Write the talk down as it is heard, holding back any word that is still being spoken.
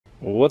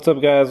What's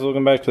up, guys?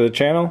 Welcome back to the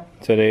channel.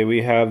 Today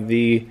we have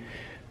the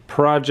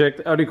project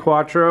Audi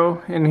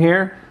Quattro in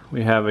here.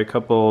 We have a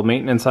couple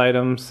maintenance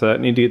items that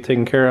need to get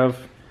taken care of.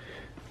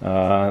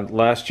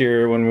 Last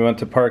year when we went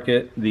to park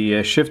it,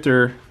 the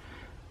shifter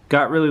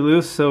got really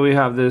loose, so we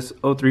have this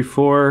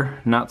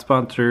 034 not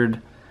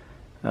sponsored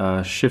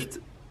shift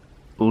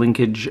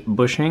linkage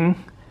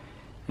bushing,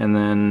 and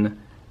then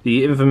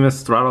the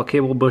infamous throttle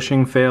cable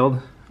bushing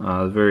failed.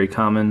 A very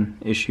common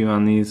issue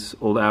on these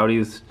old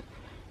Audis.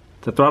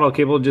 The throttle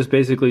cable just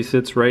basically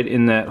sits right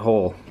in that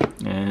hole,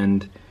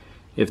 and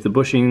if the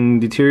bushing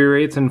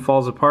deteriorates and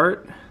falls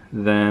apart,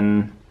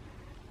 then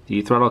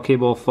the throttle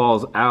cable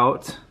falls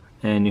out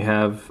and you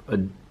have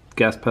a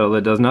gas pedal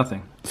that does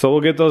nothing. So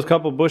we'll get those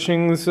couple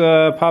bushings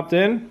popped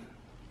in,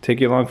 take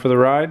you along for the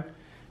ride,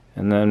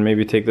 and then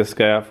maybe take this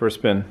guy out for a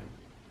spin.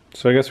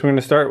 So I guess we're going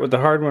to start with the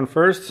hard one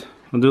first.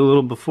 We'll do a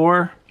little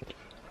before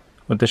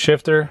with the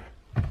shifter.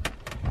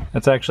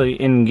 That's actually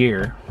in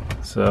gear,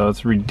 so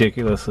it's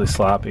ridiculously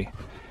sloppy.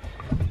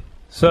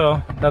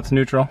 So that's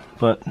neutral,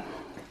 but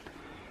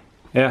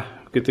yeah,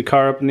 get the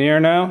car up in the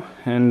air now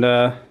and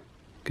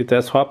get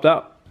that swapped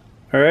out.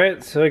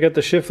 Alright, so I got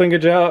the shift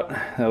linkage out.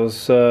 That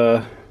was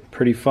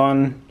pretty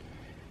fun.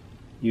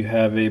 You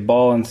have a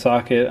ball and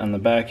socket on the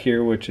back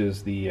here, which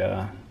is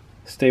the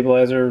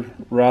stabilizer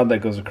rod that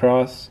goes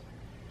across.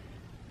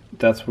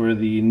 That's where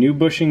the new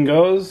bushing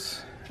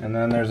goes, and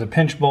then there's a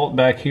pinch bolt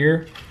back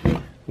here,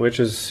 which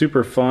is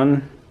super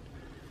fun.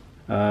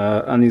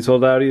 On these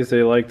old Audis,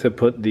 they like to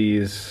put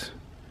these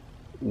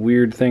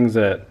weird things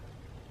that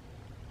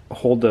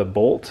hold the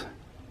bolt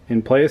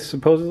in place,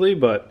 supposedly,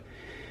 but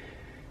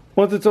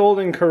once it's old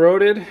and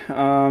corroded,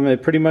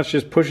 it pretty much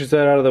just pushes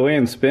that out of the way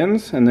and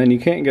spins, and then you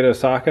can't get a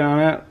socket on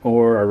it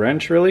or a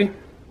wrench really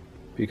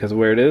because of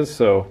where it is.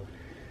 So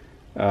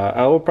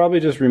I will probably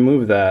just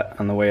remove that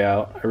on the way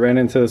out. I ran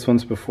into this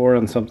once before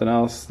on something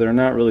else. They're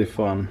not really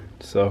fun,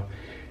 so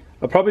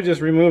I'll probably just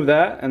remove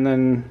that, and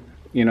then,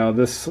 you know,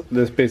 this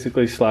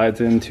basically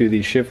slides into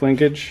the shift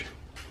linkage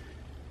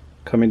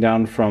coming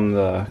down from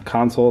the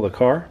console of the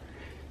car,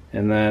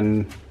 and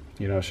then,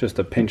 you know, it's just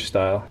a pinch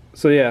style.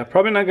 So yeah,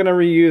 probably not going to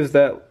reuse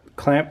that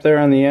clamp there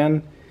on the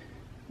end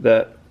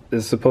that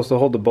is supposed to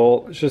hold the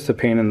bolt. It's just a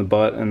pain in the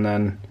butt, and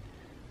then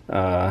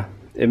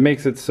it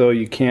makes it so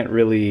you can't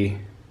really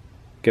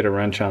get a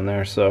wrench on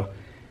there. So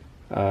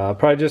I'll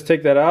probably just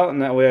take that out,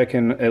 and that way I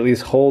can at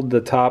least hold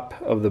the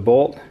top of the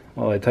bolt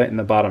while I tighten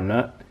the bottom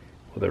nut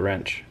with a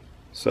wrench.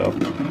 So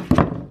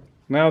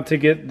now to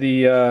get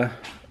the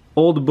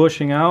old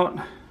bushing out,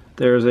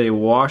 there's a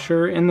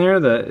washer in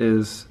there that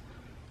is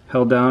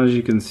held down, as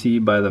you can see,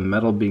 by the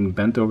metal being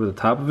bent over the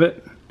top of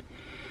it.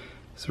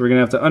 So we're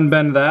gonna have to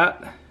unbend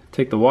that,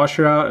 take the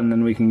washer out, and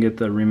then we can get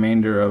the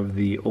remainder of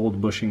the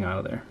old bushing out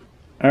of there.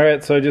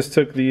 Alright, so I just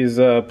took these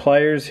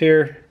pliers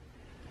here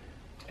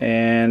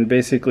and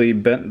basically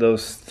bent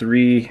those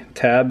 3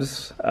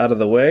 tabs out of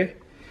the way.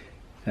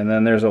 And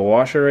then there's a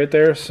washer right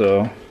there,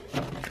 so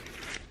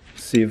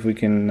see if we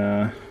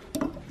can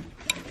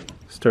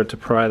start to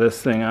pry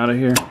this thing out of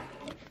here.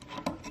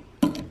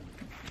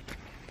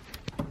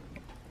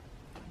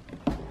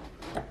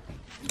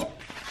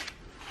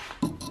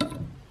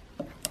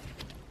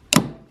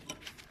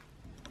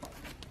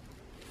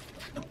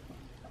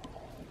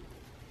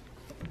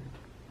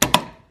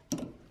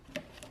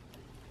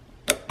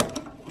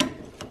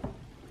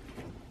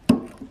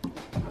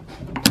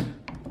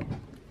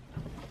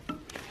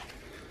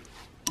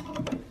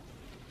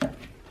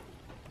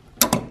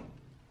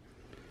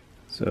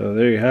 So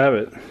there you have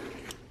it.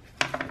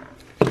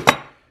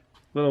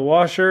 Little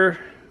washer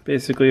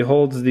basically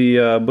holds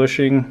the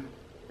bushing,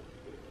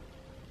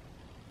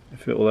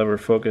 if it will ever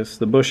focus,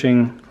 the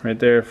bushing right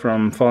there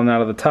from falling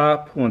out of the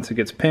top once it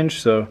gets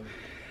pinched. So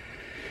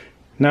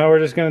now we're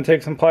just going to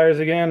take some pliers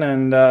again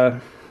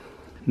and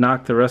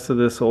knock the rest of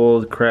this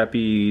old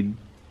crappy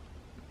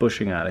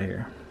bushing out of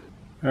here.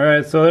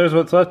 Alright, so there's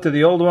what's left of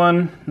the old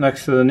one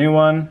next to the new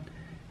one.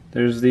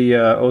 There's the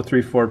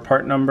 034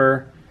 part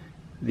number.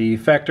 The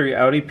factory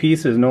Audi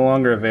piece is no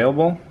longer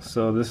available,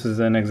 so this is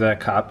an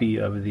exact copy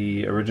of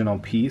the original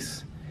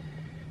piece.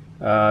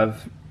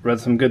 I've read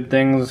some good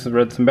things,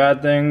 read some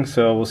bad things,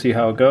 so we'll see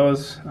how it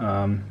goes.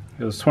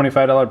 It was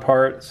 $25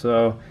 part,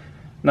 so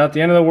not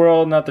the end of the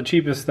world, not the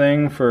cheapest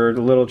thing for a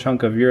little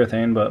chunk of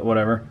urethane, but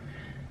whatever.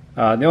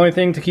 The only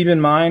thing to keep in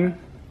mind,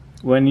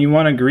 when you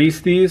want to grease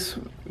these,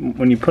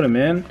 when you put them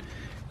in,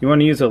 you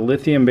want to use a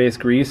lithium-based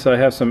grease. So I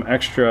have some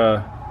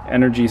extra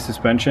energy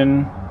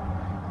suspension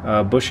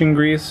bushing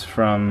grease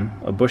from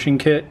a bushing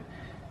kit,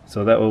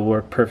 so that will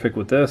work perfect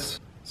with this.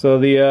 So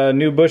the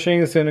new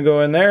bushing is going to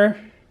go in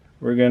there.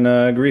 We're going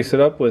to grease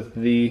it up with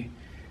the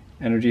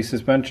energy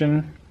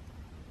suspension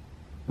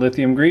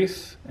lithium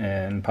grease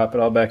and pop it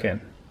all back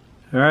in.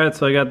 Alright,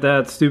 so I got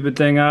that stupid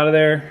thing out of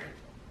there.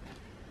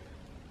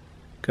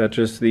 Got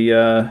just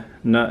the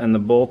nut and the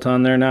bolt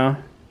on there now.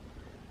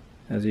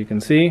 As you can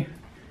see,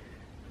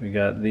 we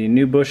got the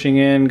new bushing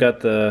in,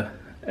 got the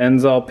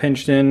ends all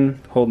pinched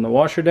in, holding the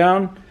washer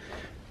down.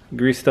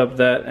 Greased up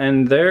that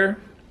end there,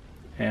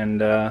 and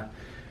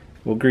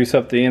We'll grease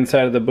up the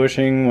inside of the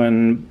bushing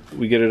when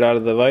we get it out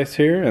of the vise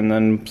here, and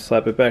then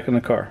slap it back in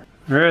the car.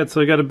 Alright,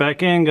 so I got it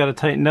back in, got it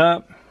tightened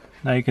up.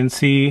 Now you can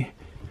see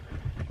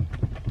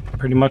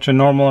pretty much a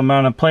normal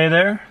amount of play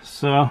there.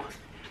 So,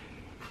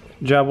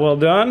 job well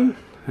done.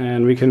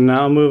 And we can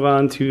now move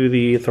on to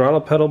the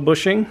throttle pedal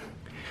bushing,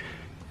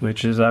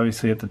 which is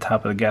obviously at the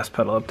top of the gas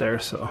pedal up there.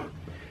 So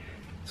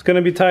it's going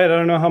to be tight. I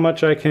don't know how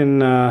much I can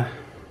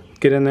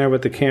get in there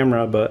with the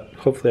camera, but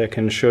hopefully I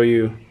can show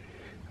you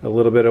a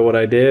little bit of what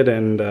I did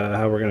and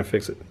how we're going to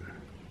fix it.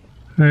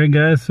 Alright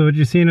guys, so what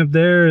you're seeing up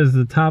there is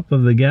the top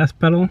of the gas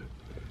pedal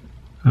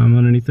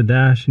underneath the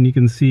dash, and you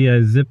can see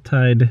I zip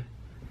tied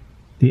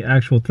the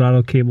actual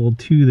throttle cable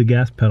to the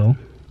gas pedal.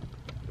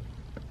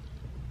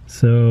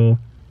 So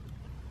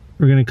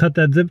we're going to cut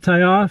that zip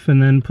tie off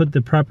and then put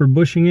the proper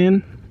bushing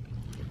in.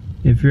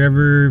 If you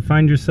ever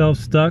find yourself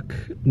stuck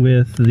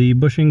with the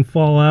bushing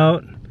fall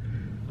out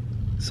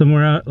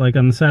somewhere out, like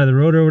on the side of the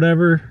road or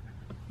whatever,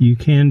 you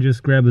can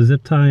just grab a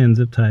zip tie and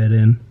zip tie it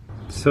in.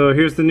 So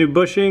here's the new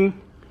bushing.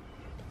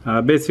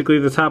 Basically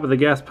the top of the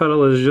gas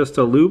pedal is just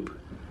a loop.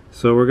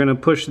 So we're going to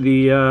push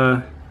the,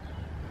 we're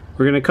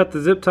going to cut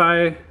the zip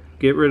tie,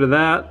 get rid of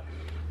that,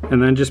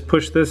 and then just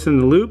push this in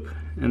the loop,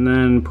 and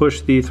then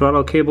push the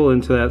throttle cable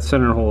into that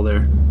center hole there,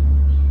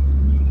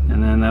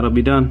 and then that'll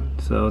be done.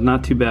 So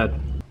not too bad.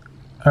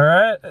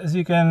 Alright, as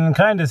you can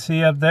kind of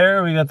see up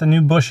there, we got the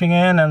new bushing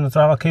in and the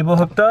throttle cable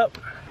hooked up.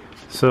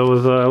 So it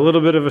was a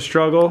little bit of a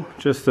struggle,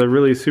 just a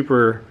really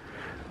super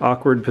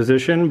awkward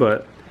position,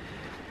 but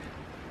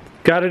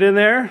got it in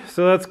there,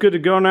 so that's good to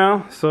go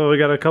now. So we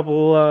got a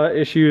couple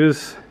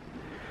issues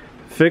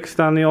fixed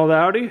on the old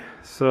Audi,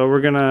 so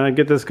we're gonna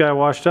get this guy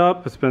washed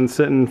up. It's been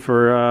sitting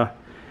for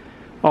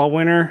all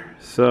winter,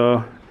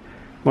 so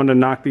wanted to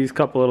knock these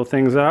couple little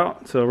things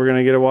out. So we're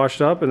gonna get it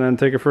washed up and then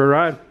take it for a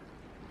ride.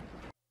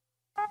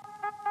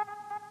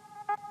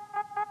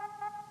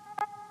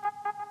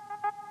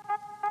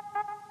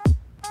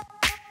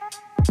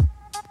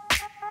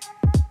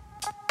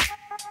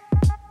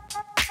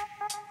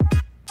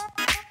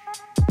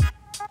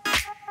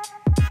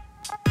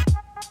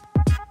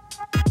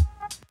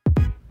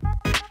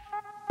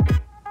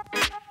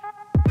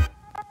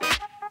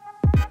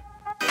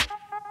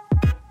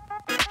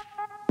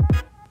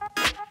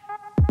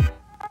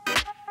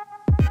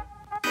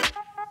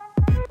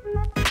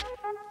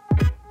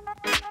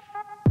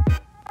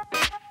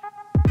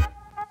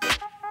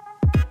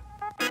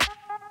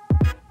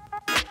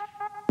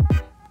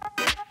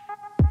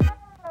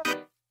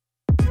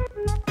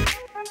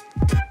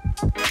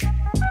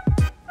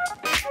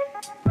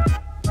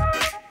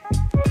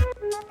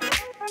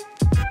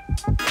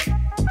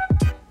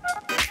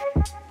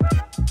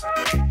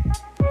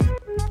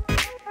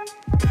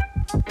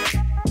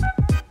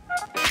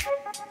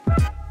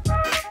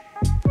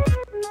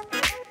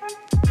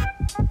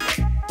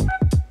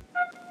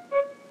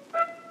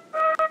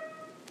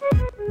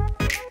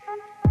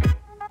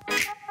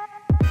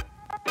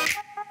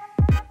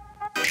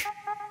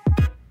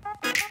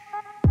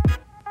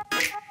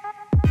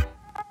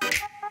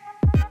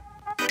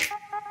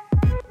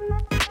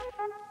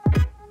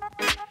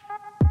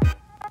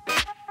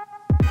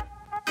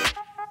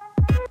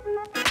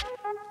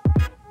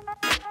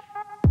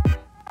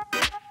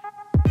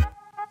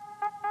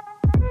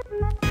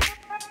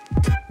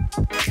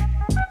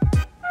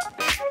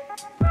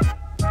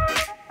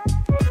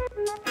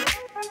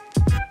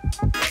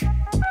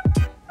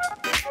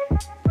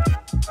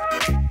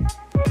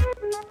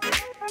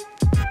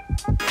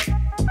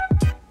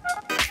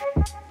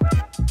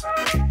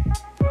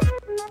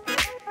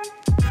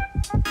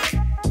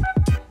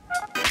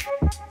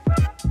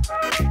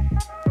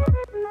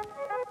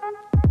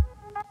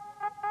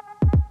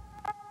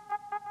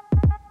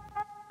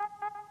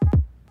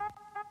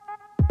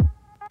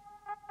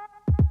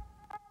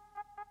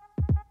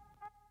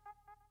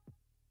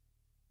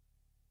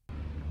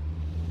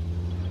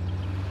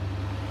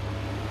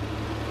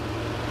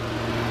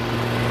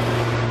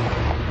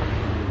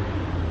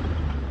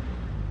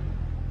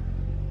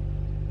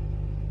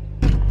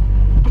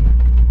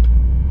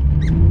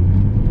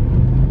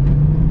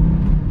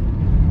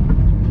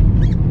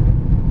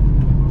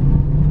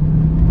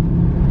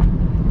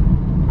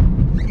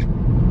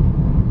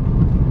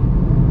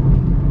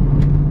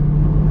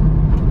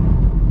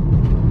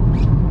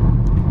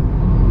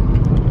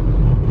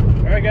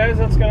 Guys,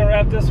 that's gonna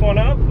wrap this one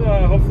up.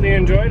 Hopefully you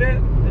enjoyed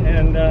it,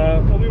 and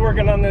we'll be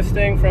working on this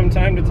thing from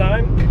time to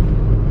time.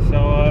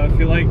 So if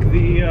you like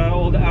the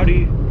old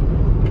Audi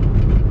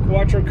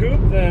Quattro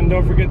coupe, then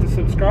don't forget to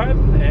subscribe,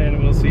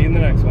 and we'll see you in the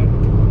next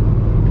one.